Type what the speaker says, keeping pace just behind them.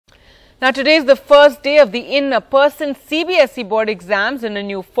Now, today is the first day of the in-person CBSE board exams in a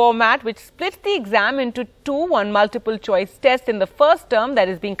new format, which splits the exam into one multiple choice test in the first term that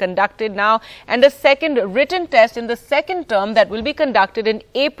is being conducted now, and a second written test in the second term that will be conducted in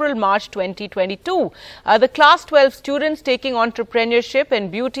April-March 2022. The class 12 students taking entrepreneurship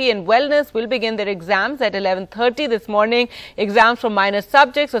and beauty and wellness will begin their exams at 11:30 this morning. Exams for minor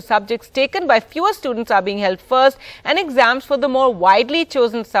subjects or subjects taken by fewer students are being held first, and exams for the more widely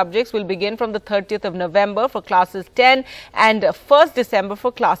chosen subjects will begin from the 30th of November for classes 10 and 1st December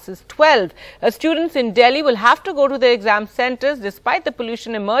for classes 12. Students in Delhi will have to go to their exam centres despite the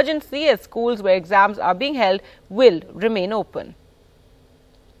pollution emergency, as schools where exams are being held will remain open.